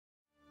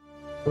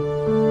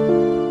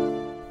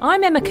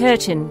I'm Emma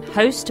Curtin,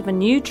 host of a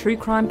new true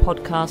crime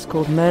podcast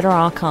called Murder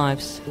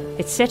Archives.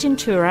 It's set in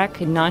Toorak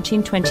in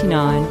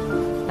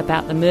 1929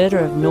 about the murder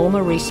of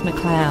Norma Reese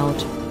MacLeod.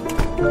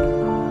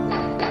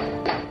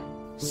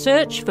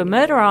 Search for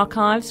Murder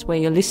Archives where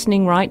you're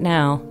listening right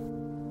now.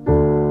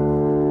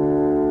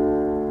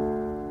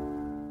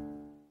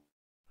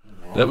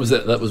 That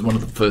was one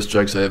of the first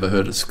jokes I ever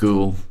heard at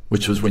school,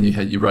 which was when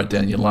you wrote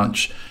down your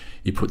lunch,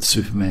 you put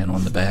Superman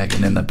on the bag,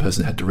 and then that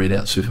person had to read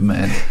out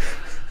Superman.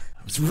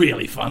 It was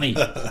really funny.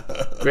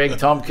 Greg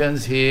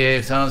Tompkins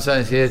here,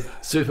 so-and-so's here,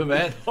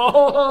 Superman. It's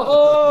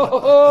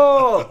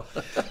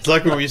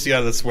like when we used to go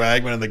to the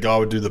Swagman and the guy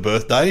would do the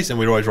birthdays, and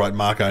we'd always write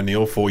Mark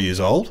O'Neill, 4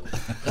 years old.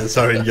 And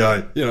so he'd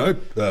go,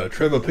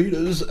 Trevor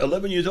Peters,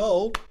 11 years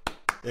old.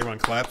 Everyone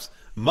claps.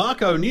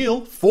 Mark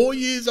O'Neill, 4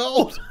 years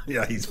old.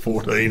 Yeah, he's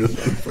 14.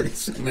 Fucking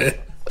sitting there.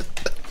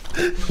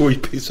 We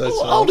piss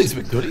ourselves. Oldies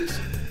but goodies.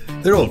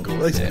 They're all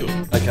good. They're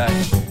good. Okay.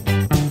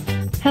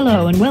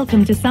 Hello and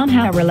welcome to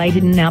Somehow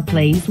Related, and now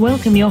please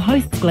welcome your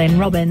hosts Glenn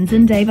Robbins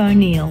and Dave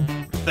O'Neill.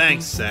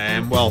 Thanks,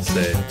 Sam. Well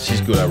said. She's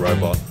good, our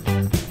robot.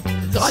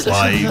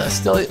 Slave.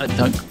 It's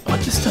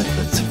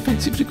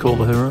offensive to call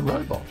her a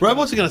robot.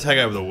 Robots are going to take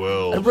over the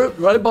world.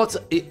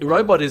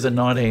 Robot is a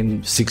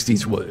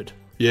 1960s word.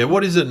 Yeah,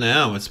 what is it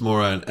now? It's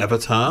more an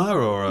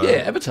avatar or a... Yeah,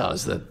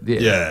 avatar's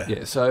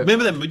yeah. So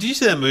remember that? Did you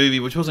see that movie,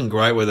 which wasn't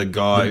great, where the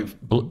guy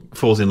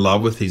falls in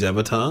love with his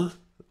avatar?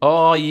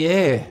 Oh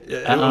yeah,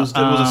 it was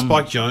a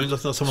Spike Jones, I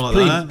thought, something like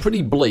that.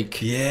 Pretty bleak.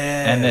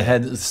 Yeah, and it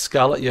had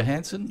Scarlett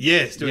Johansson.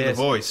 Yes, doing the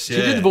voice. Yeah.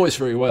 She did the voice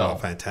very well. Oh,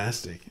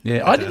 fantastic. Yeah,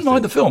 fantastic. I didn't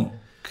mind the film.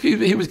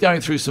 He was going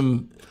through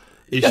some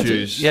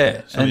issues.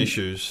 Some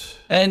issues.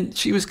 And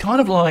she was kind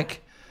of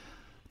like,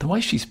 the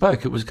way she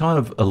spoke, it was kind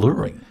of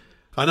alluring.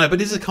 I know, but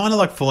is it kind of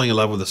like falling in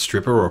love with a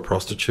stripper or a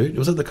prostitute?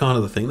 Was it the kind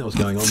of the thing that was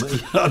going on there?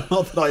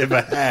 Not that I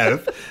ever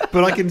have,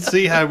 but I can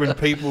see how when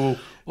people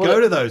go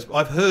to those,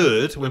 I've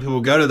heard when people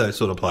go to those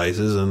sort of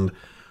places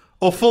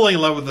or falling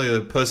in love with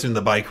the person in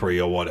the bakery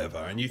or whatever,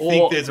 and you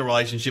think there's a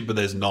relationship, but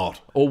there's not.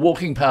 Or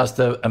walking past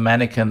a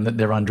mannequin that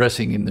they're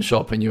undressing in the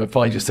shop, and you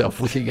find yourself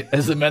looking at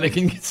as the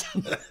mannequin gets.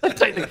 Why am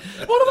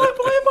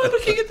I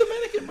looking at the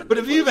mannequin? But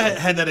have you ever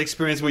had that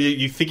experience where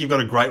you think you've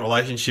got a great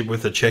relationship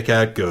with a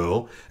checkout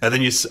girl, and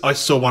then I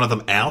saw one of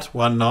them out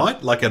one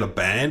night, like at a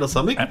band or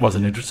something? I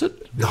wasn't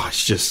interested. No,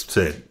 she just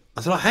said,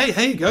 I said, hey,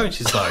 how you going?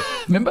 She's like...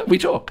 Remember, we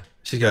talk.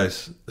 She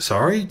goes,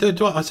 sorry?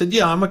 I said,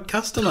 yeah, I'm a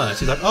customer.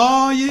 She's like,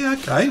 oh, yeah,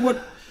 okay.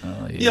 What?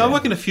 Oh, yeah, I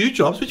work in a few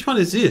jobs. Which one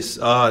is this?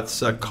 Oh,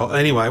 it's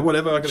anyway,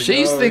 whatever.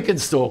 She's thinking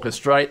stalker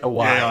straight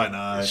away. Yeah, I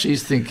know.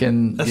 She's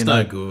thinking... That's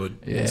no good.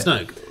 Yeah. It's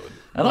no good.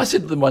 And I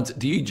said to them once,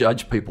 do you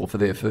judge people for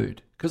their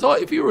food? Because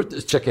if you were at the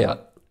checkout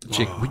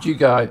chick, would you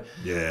go,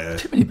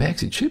 too many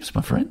bags of chips,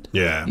 my friend?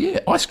 Yeah. Yeah,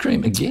 ice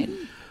cream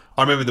again?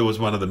 I remember there was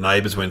one of the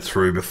neighbours went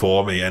through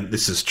before me, and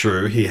this is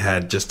true. He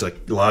had just a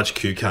large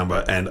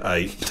cucumber and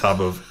a tub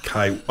of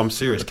KY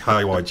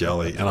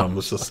jelly, and I'm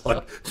just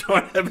like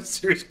trying to have a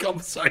serious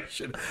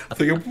conversation,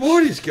 thinking,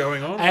 what is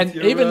going on? And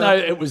even though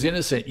it was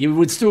innocent, you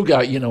would still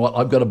go, you know what,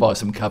 I've got to buy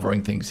some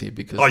covering things here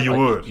because... Oh, you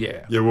would?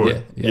 Yeah. You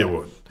would? Yeah. You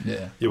would?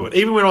 Yeah. You would.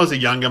 Even when I was a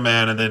younger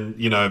man, and then,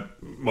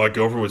 my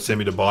girlfriend would send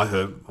me to buy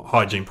her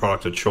hygiene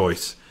product of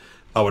choice,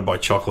 I would buy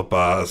chocolate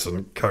bars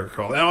and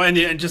Coca-Cola. Oh, and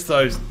just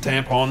those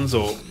tampons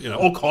or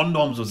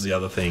condoms was the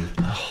other thing.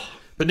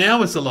 But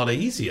now it's a lot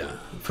easier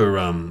for...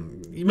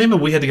 you remember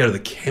we had to go to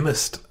the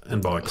chemist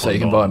and buy condoms. So you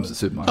can buy them at the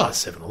supermarket. Oh,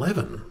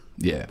 7-Eleven.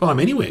 Yeah. Buy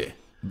them anywhere.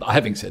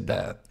 Having said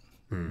that,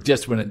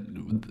 just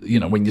when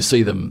when you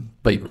see them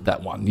beep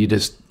that one, you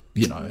just,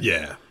 you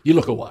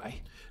look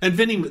away. And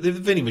the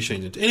vending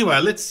machines. Anyway,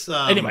 let's...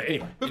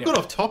 We've got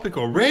off topic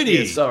already.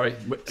 Yeah, sorry.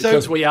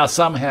 Because we are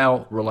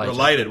somehow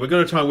related. We're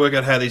going to try and work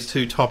out how these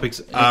two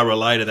topics are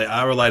related. They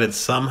are related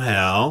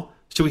somehow.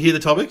 Should we hear the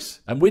topics?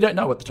 And we don't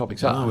know what the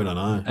topics are. No, we don't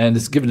know. And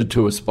it's given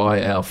to us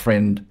by our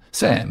friend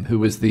Sam,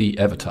 who is the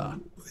avatar.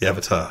 The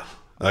avatar.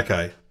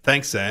 Okay.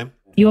 Thanks, Sam.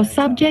 Your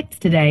subjects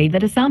today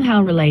that are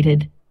somehow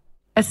related: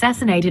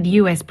 assassinated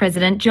US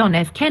President John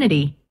F.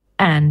 Kennedy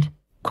and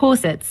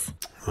corsets.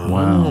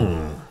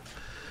 Wow.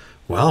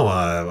 Well,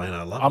 I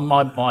love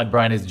my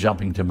brain is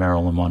jumping to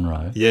Marilyn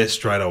Monroe. Yeah,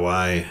 straight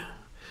away.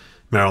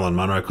 Marilyn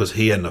Monroe, because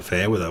he had an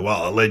affair with her.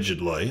 Well,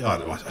 allegedly. I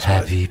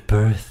Happy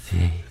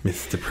birthday,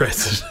 Mr.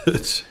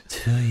 President.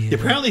 To you.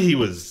 Apparently he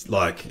was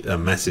like a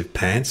massive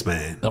pants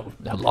man. Oh,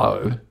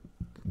 hello.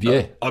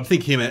 Yeah. I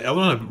think him. I don't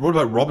know. What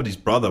about Robert, his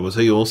brother? Was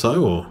he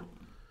also? Or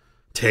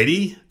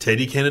Teddy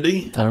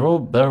Kennedy? They're all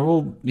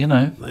putting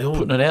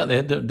it out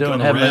there,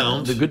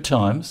 having the good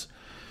times.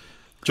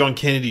 John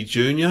Kennedy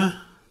Jr.,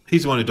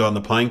 he's the one who died in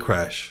the plane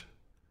crash.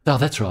 Oh,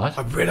 that's right.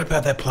 I read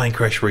about that plane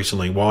crash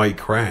recently, why he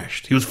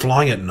crashed. He was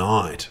flying at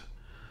night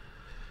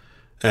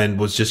and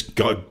was just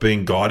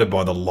being guided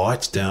by the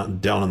lights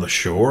down on the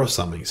shore or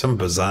something. Some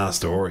bizarre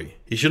story.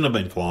 He shouldn't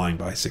have been flying,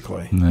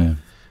 basically. No.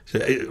 So,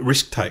 a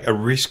risk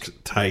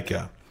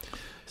taker.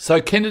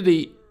 So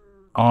Kennedy,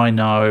 I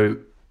know,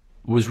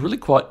 was really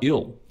quite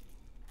ill.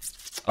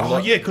 Oh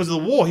yeah, because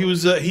of the war. He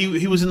was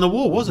he was in the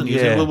war, wasn't he? He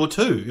was in Yeah. World War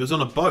II. He was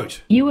on a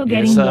boat. You were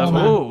getting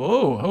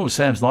warmer.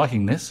 Sam's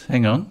liking this.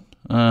 Hang on.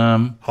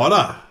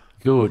 Hotter.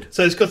 Good.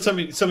 So it's got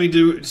something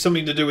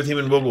to do with him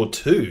in World War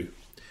II.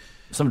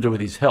 Something to do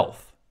with his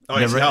health. Oh,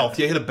 his health.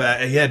 Yeah,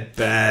 he had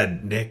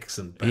bad necks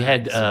and backs. He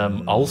had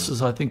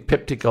ulcers, I think,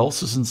 peptic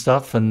ulcers and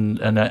stuff, and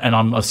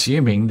I'm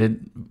assuming that.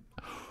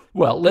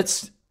 Well,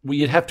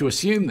 you'd have to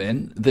assume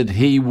then that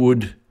he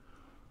would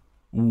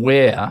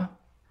wear,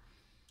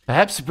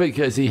 perhaps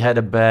because he had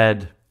a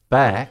bad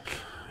back.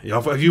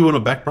 Yeah, have you worn a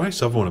back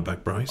brace? I've worn a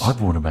back brace.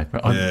 I've worn a back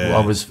brace. Yeah.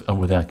 I was,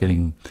 without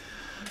getting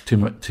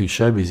too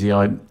show busy,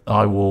 I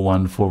wore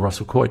one for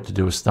Russell Coit to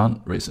do a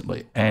stunt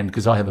recently, and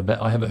because I have a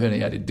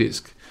herniated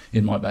disc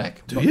in my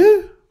back. Do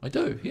you? I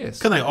do, yes.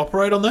 Can they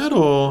operate on that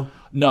or?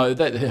 No,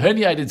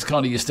 herniated's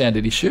kind of your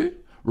standard issue.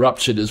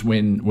 Ruptured is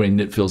when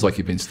it feels like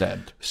you've been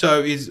stabbed.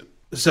 So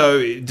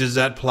does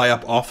that play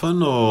up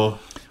often or?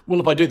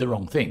 Well, if I do the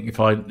wrong thing, if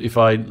I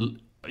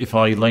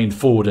lean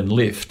forward and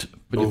lift,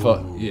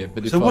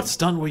 what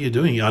stunt were you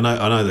doing? I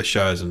know the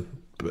shows and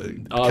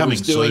I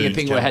was doing a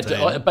thing where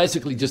I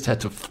basically just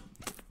had to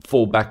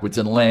fall backwards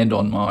and land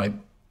on my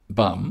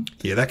bum.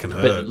 Yeah, that can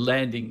hurt. But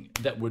landing,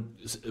 that would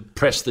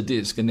press the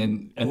disc, and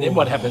then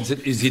what happens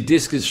is your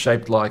disc is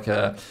shaped like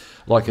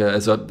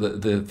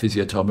the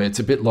physio told me, it's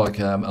a bit like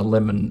a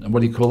lemon.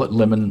 What do you call it?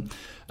 Lemon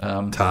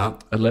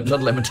tart.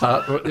 Not lemon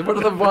tart. What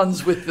are the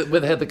ones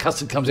with how the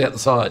custard comes out the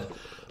side?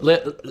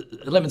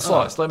 Lemon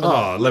slice.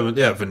 Lemon.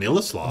 Yeah,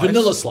 vanilla slice.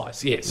 Vanilla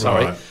slice. Yes.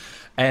 Sorry. Right.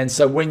 And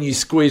so when you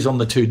squeeze on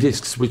the two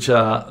discs, which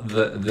are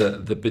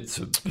the bits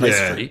of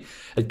pastry,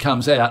 it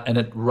comes out and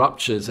it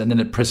ruptures and then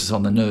it presses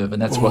on the nerve,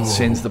 and that's what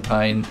sends the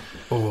pain.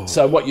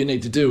 So what you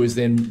need to do is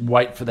then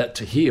wait for that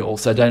to heal.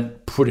 So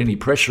don't put any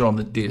pressure on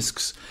the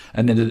discs,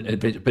 and then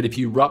but if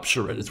you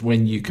rupture it, it's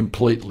when you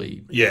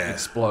completely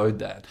explode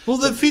that. Well,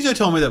 the physio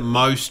told me that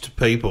most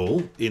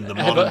people in the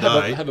modern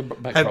day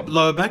have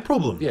lower back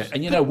problems. Yeah,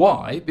 and you know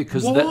why?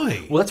 Because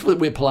why? That's where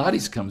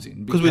Pilates comes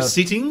in. Because we're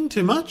sitting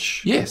too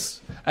much.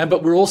 Yes,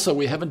 but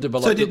we haven't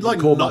developed the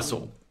core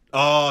muscle.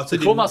 Oh, so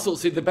the core muscle.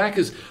 See, the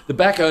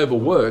back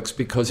overworks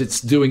because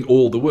it's doing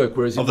all the work,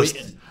 whereas and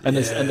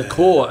the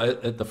core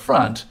at the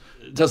front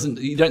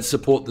you don't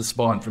support the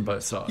spine from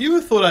both sides. You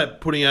ever thought about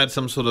putting out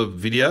some sort of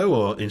video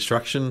or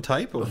instruction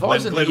tape of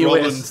Glenn US,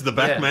 Rollins, the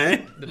back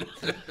man?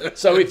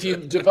 So if you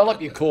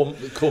develop your core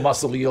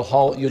muscle, you'll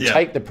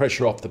take the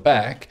pressure off the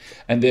back,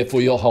 and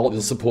therefore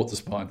you'll support the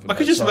spine. From I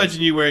could just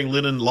imagine you wearing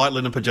light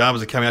linen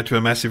pajamas and coming out to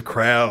a massive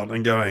crowd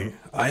and going,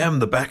 "I am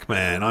the back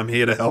man. I'm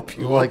here to help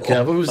you." Like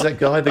what was that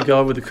guy? The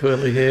guy with the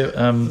curly hair,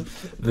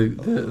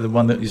 the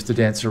one that used to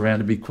dance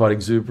around and be quite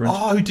exuberant.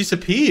 Oh, who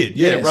disappeared?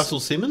 Yes. Yeah, Russell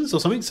Simmons or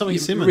something.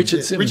 Simmons.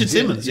 Richard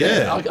Simmons.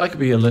 Yeah. I could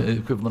be an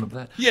equivalent of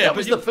that. Yeah, that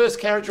was the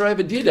first character I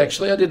ever did.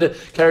 Actually, I did a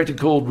character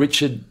called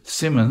Richard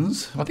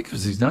Simmons. I think it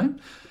was his name.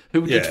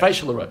 Who did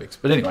facial aerobics.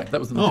 But anyway, that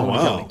was the comedy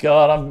company.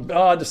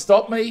 God, to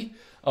stop me.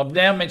 I've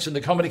now mentioned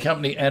the comedy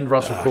company and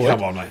Russell Coit.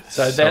 Come on, mate.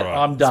 So that right.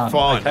 I'm done. It's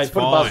fine. Okay,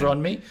 put a buzzer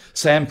on me.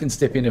 Sam can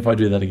step in if I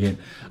do that again.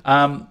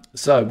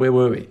 So where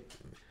were we?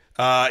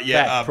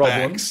 Back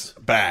problems.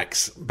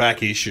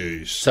 Back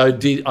issues. So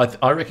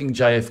I reckon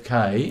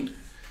JFK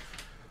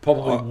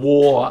probably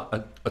wore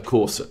a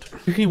corset. You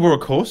reckon he wore a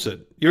corset?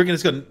 You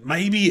reckon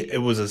maybe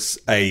it was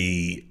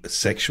a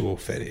sexual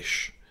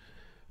fetish?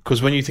 Because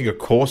when you think of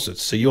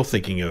corsets, so you're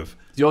thinking of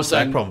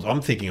back problems.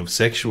 I'm thinking of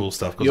sexual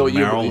stuff because of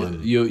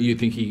Marilyn. You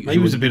think he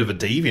was a bit of a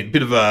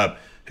deviant,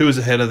 who was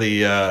the head of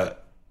the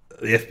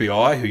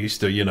FBI who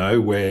used to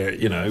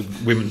wear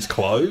women's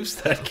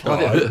clothes. That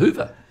guy.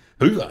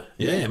 Hoover.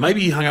 Yeah, maybe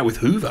he hung out with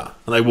Hoover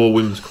and they wore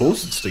women's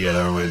corsets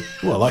together and went,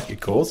 "Oh, I like your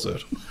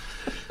corset."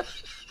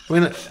 I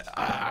mean,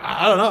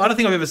 I don't know. I don't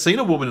think I've ever seen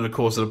a woman in a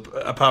corset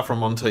apart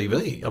from on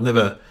TV. I've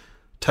never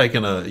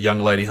taken a young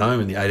lady home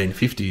in the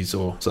 1850s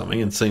or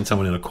something and seen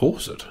someone in a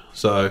corset.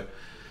 So,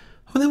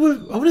 I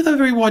wonder they were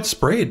very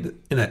widespread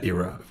in that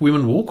era.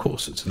 Women wore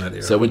corsets in that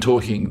era. So we're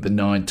talking the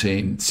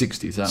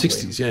 1960s, aren't we?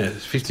 60s, yeah.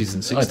 50s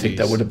and 60s. I think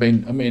that would have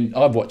been...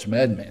 I've watched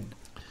Mad Men.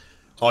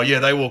 Oh, yeah,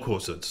 they wore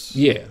corsets.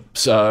 Yeah,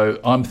 so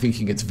I'm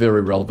thinking it's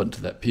very relevant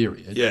to that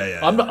period. Yeah.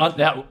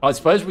 Now, I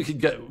suppose we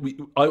could go...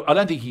 I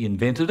don't think he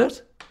invented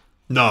it.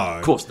 No.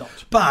 Of course not.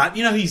 But,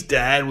 his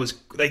dad was...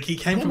 he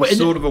came from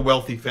sort of a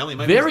wealthy family.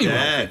 Maybe very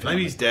wealthy family.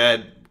 Maybe his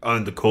dad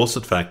owned the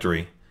corset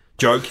factory.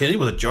 Joe Kennedy?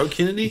 Was it Joe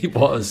Kennedy? He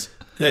was.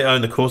 Yeah, he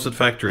owned the corset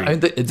factory.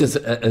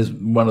 As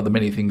one of the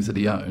many things that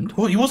he owned.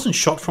 Well, he wasn't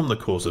shot from the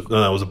corset.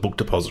 No, it was a book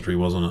depository,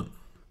 wasn't it?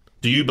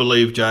 Do you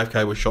believe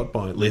JFK was shot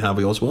by Lee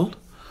Harvey Oswald?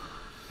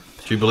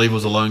 Do you believe it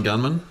was a lone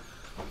gunman?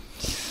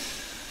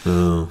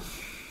 Oh.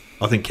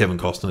 I think Kevin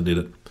Costner did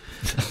it.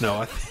 No,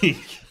 I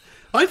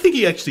think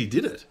he actually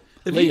did it.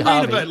 If you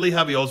read about Lee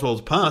Harvey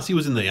Oswald's past, he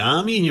was in the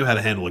army and knew how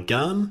to handle a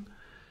gun.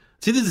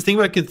 See, there's this thing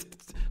about... The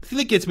thing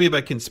that gets me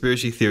about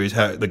conspiracy theories,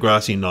 how the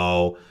grassy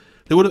knoll...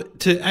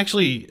 to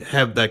actually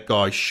have that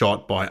guy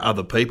shot by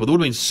other people, there would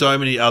have been so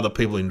many other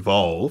people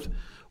involved,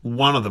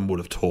 one of them would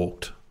have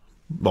talked.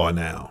 by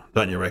now,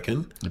 don't you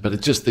reckon? But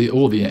it's just the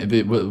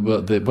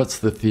what's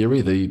the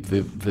theory?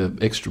 The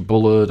extra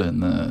bullet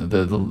and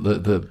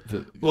the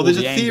Well, there's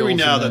a theory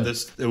now that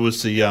it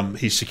was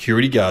his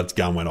security guard's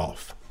gun went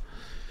off.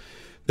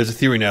 There's a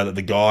theory now that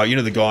the guy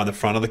in the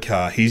front of the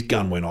car, his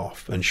gun went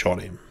off and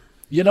shot him.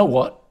 You know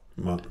what?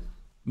 What?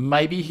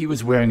 Maybe he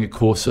was wearing a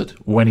corset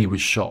when he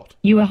was shot.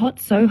 You are hot,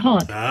 so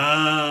hot.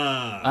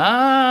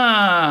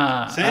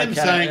 Sam's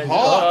saying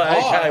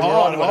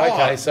hot.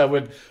 Okay, so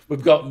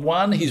we've got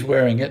one, he's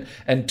wearing it,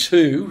 and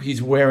two,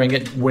 he's wearing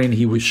it when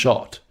he was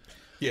shot.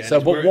 Yeah.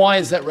 So, but why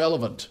is that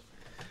relevant?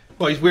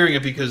 Well, he's wearing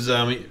it because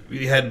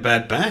he had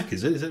bad back.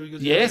 Is it? Is that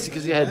because? Yes,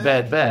 because he had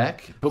bad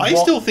back. But I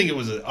still think it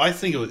was. I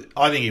think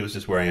he was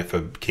just wearing it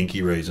for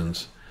kinky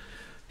reasons.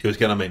 He was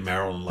going to meet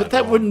Marilyn later. But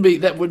that wouldn't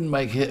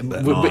make it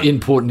would be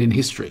important in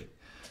history.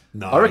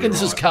 No, I reckon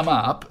this has come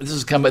up. This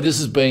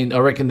has been. I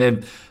reckon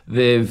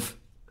they've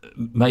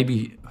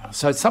maybe.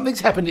 So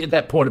something's happened at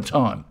that point of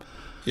time.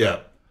 Yeah.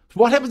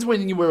 What happens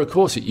when you wear a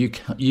corset?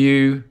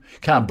 You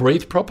can't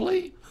breathe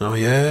properly. Oh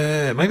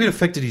yeah. Maybe it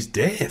affected his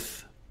death.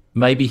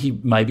 Maybe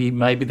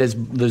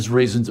there's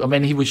reasons. I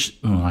mean, he was.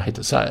 I hate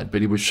to say it, but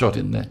he was shot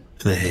in the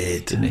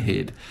head. In the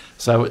head.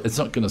 So it's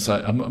not going to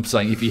say. I'm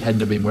saying if he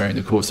hadn't have been wearing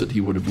the corset,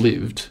 he would have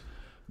lived.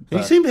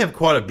 He seemed to have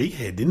quite a big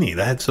head, didn't he?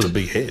 They had sort of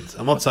big heads.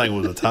 I'm not saying it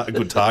was a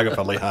good target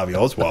for Lee Harvey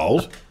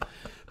Oswald.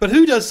 But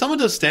someone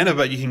does stand up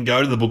about you can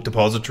go to the book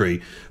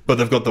depository, but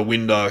they've got the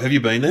window. Have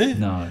you been there?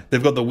 No.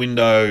 They've got the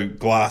window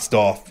glassed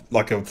off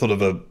like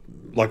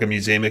a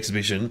museum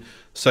exhibition,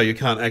 so you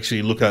can't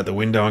actually look out the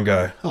window and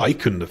go, oh, he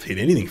couldn't have hit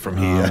anything from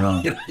here.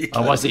 Right.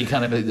 I see. You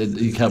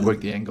can't work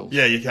the angle.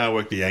 Yeah, you can't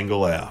work the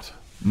angle out.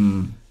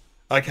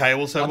 Okay,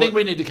 well, so I think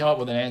we need to come up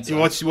with an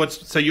answer.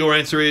 So your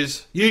answer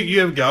is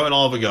you have a go and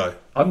I'll have a go.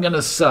 I'm going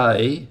to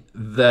say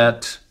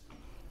that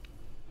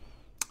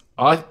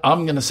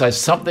I'm going to say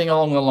something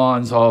along the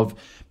lines of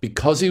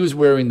because he was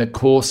wearing the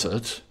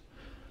corset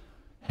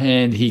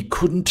and he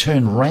couldn't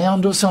turn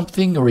round or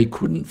something, or he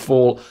couldn't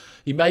fall.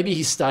 Maybe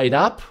he stayed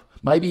up.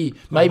 Maybe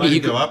he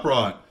go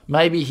upright.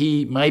 Maybe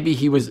he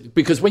was,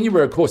 because when you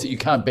wear a corset you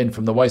can't bend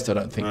from the waist, I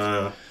don't think.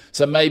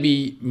 So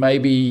maybe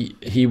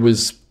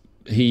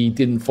he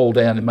didn't fall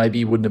down and maybe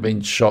he wouldn't have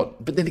been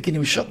shot. But then again, he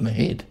was shot in the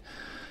head.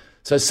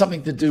 So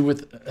something to do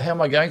with, how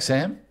am I going,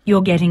 Sam?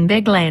 You're getting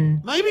there,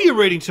 Glenn. Maybe you're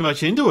reading too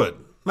much into it.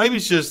 Maybe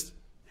it's just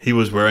he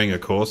was wearing a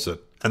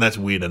corset, and that's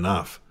weird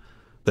enough.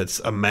 That's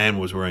a man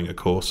was wearing a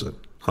corset,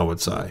 I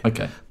would say.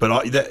 Okay.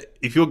 But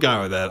if you're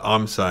going with that,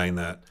 I'm saying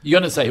that. You're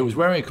going to say he was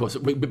wearing a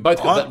corset. We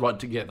both got that right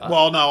together.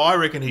 Well, no, I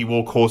reckon he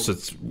wore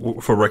corsets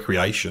for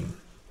recreation,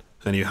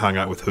 and he hung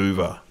out with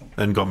Hoover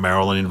and got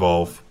Marilyn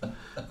involved.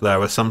 They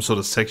were some sort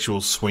of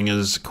sexual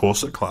swingers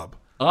corset club.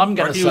 I'm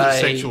going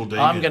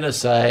to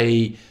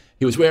say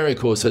he was wearing a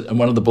corset and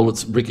one of the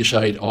bullets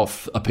ricocheted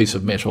off a piece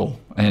of metal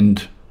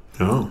and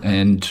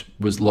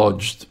was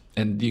lodged.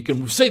 And you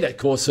can see that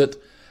corset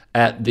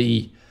at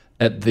the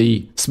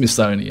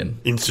Smithsonian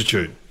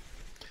Institute.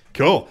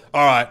 Cool.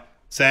 All right.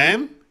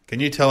 Sam, can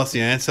you tell us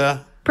the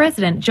answer?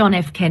 President John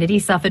F. Kennedy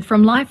suffered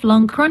from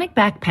lifelong chronic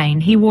back pain.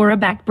 He wore a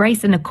back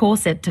brace and a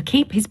corset to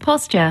keep his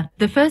posture.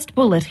 The first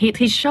bullet hit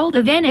his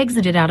shoulder, then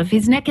exited out of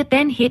his neck. It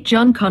then hit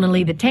John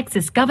Connally, the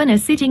Texas governor,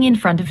 sitting in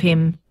front of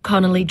him.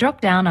 Connally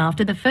dropped down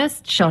after the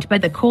first shot,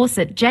 but the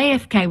corset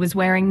JFK was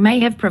wearing may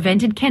have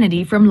prevented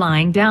Kennedy from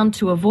lying down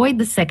to avoid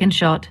the second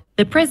shot.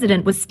 The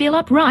president was still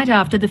upright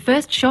after the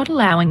first shot,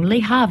 allowing Lee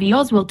Harvey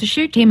Oswald to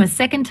shoot him a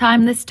second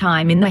time, this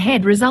time in the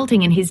head,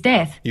 resulting in his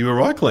death. You were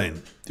right,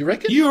 Glenn. Do you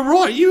reckon? You were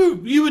right.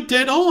 You were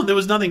dead on. There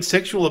was nothing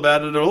sexual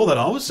about it at all that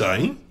I was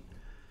saying.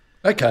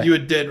 Okay. You were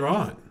dead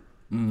right.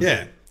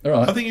 Yeah. All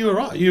right. I think you were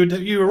right. You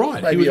were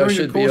right. Maybe I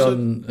should be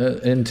on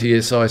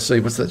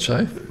NTSIC. What's that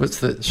show?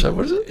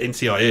 What is it?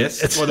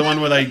 NCIS. Well, the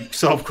one where they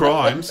solve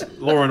crimes,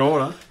 law and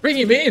order. Bring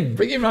him in.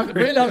 Bring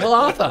Uncle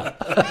Arthur.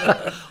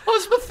 Oh,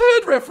 it's my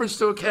third reference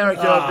to a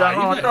character I've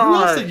done. Who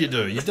else did you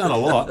do? You've done a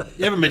lot.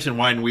 You haven't mentioned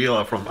Wayne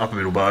Wheeler from Upper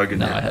Middle Bogan.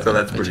 No, I haven't. So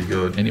that's pretty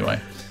good. Anyway.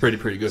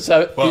 Pretty good.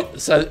 So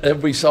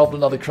have we solved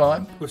another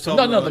crime? We've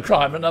solved another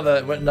crime.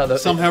 Another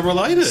somehow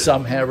related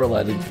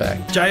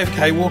fact.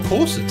 JFK wore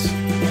corsets.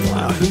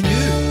 Wow, who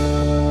knew?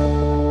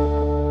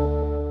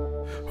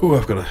 Ooh,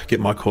 I've got to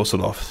get my corset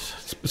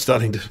off. It's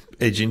starting to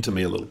edge into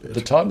me a little bit.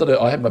 The time that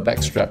I had my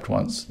back strapped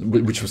once,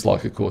 which was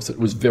like a corset,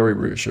 was very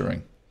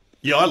reassuring.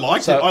 Yeah, I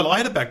liked it. I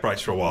had a back brace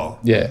for a while.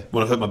 Yeah.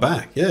 When I hurt my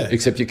back, yeah.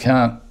 Except you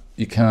can't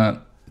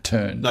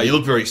turn. No, you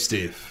look very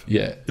stiff.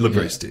 Yeah. You look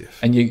very stiff.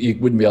 And you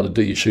wouldn't be able to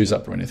do your shoes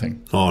up or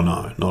anything. Oh,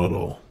 no, not at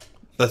all.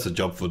 That's a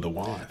job for the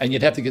wife. And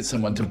you'd have to get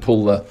someone to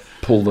pull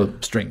the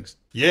strings.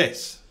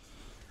 Yes.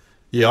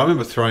 Yeah, I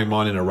remember throwing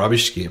mine in a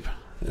rubbish skip.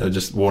 I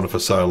just worn it for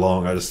so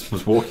long. I just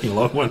was walking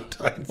along one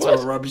day and saw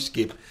a rubbish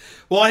skip.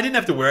 Well, I didn't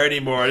have to wear it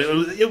anymore.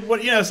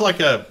 It's like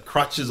a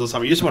crutches or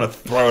something. You just want to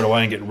throw it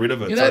away and get rid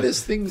of it.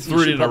 There's things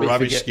threw it in a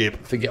rubbish skip.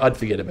 I'd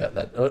forget about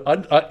that.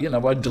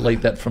 I'd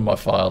delete that from my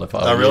file if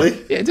I. Oh, really?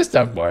 You. Yeah, just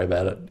don't worry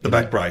about it. The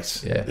back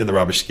brace. Yeah. In the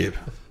rubbish skip.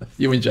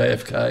 You and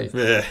JFK.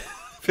 Yeah,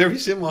 very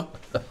similar.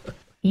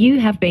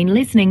 You have been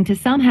listening to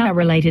Somehow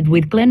Related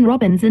with Glenn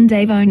Robbins and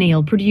Dave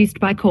O'Neill,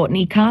 produced by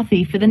Courtney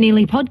Carthy for the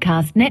Nearly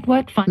Podcast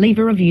Network. Leave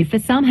a review for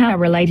Somehow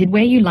Related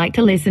where you like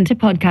to listen to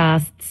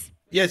podcasts.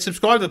 Yeah,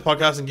 subscribe to the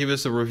podcast and give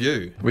us a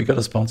review. Have we got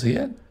a sponsor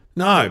yet?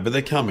 No, but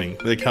they're coming.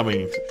 They're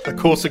coming. A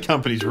Corset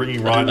company's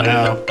ringing right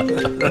now.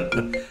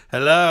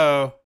 Hello.